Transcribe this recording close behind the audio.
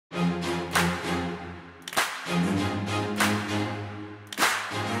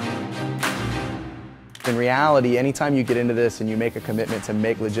In reality, anytime you get into this and you make a commitment to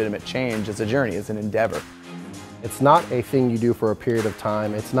make legitimate change, it's a journey, it's an endeavor. It's not a thing you do for a period of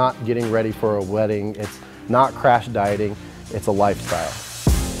time. It's not getting ready for a wedding. It's not crash dieting. It's a lifestyle.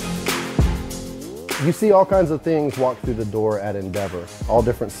 You see all kinds of things walk through the door at Endeavor. All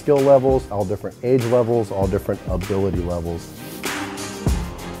different skill levels, all different age levels, all different ability levels.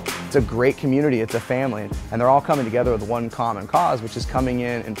 It's a great community, it's a family, and they're all coming together with one common cause, which is coming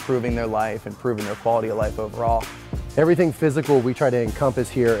in, improving their life, improving their quality of life overall. Everything physical we try to encompass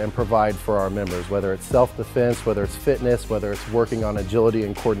here and provide for our members, whether it's self-defense, whether it's fitness, whether it's working on agility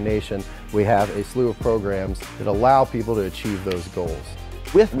and coordination. We have a slew of programs that allow people to achieve those goals.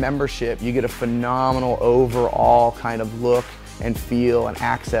 With membership, you get a phenomenal overall kind of look and feel and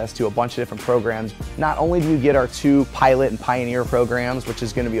access to a bunch of different programs. Not only do you get our 2 pilot and pioneer programs, which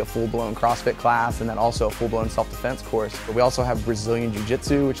is going to be a full-blown CrossFit class and then also a full-blown self-defense course, but we also have Brazilian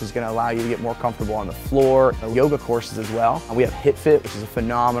Jiu-Jitsu, which is going to allow you to get more comfortable on the floor, yoga courses as well. And we have HitFit, which is a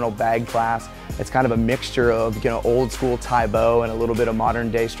phenomenal bag class. It's kind of a mixture of old school Tae-Bo and a little bit of modern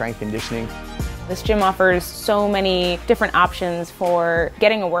day strength conditioning. This gym offers so many different options for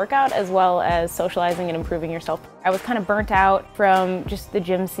getting a workout as well as socializing and improving yourself. I was kind of burnt out from just the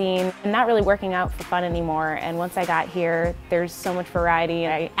gym scene and not really working out for fun anymore. And once I got here, there's so much variety.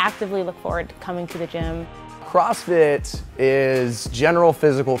 I actively look forward to coming to the gym. CrossFit is general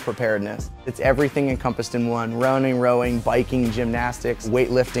physical preparedness. It's everything encompassed in one: running, rowing, biking, gymnastics,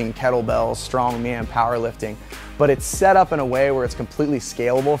 weightlifting, kettlebells, strongman, powerlifting. But it's set up in a way where it's completely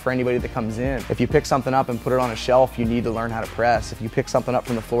scalable for anybody that comes in. If you pick something up and put it on a shelf, you need to learn how to press. If you pick something up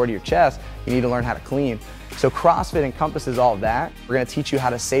from the floor to your chest, you need to learn how to clean. So CrossFit encompasses all of that. We're going to teach you how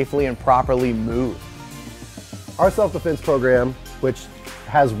to safely and properly move. Our self-defense program, which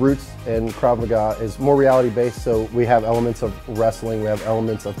has roots in Krav Maga, is more reality-based, so we have elements of wrestling, we have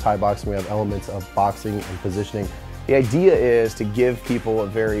elements of Thai boxing, we have elements of boxing and positioning. The idea is to give people a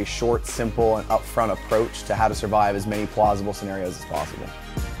very short, simple, and upfront approach to how to survive as many plausible scenarios as possible.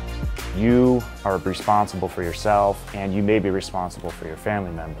 You are responsible for yourself, and you may be responsible for your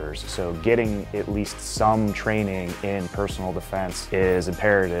family members, so getting at least some training in personal defense is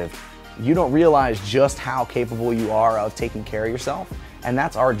imperative. You don't realize just how capable you are of taking care of yourself, and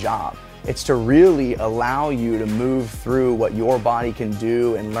that's our job. It's to really allow you to move through what your body can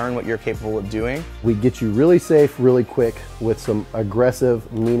do and learn what you're capable of doing. We get you really safe, really quick with some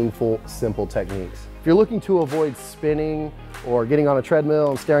aggressive, meaningful, simple techniques. If you're looking to avoid spinning or getting on a treadmill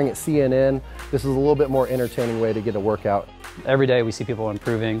and staring at CNN, this is a little bit more entertaining way to get a workout. Every day we see people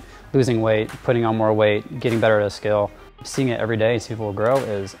improving, losing weight, putting on more weight, getting better at a skill. Seeing it every day, see people grow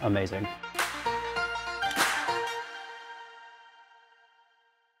is amazing.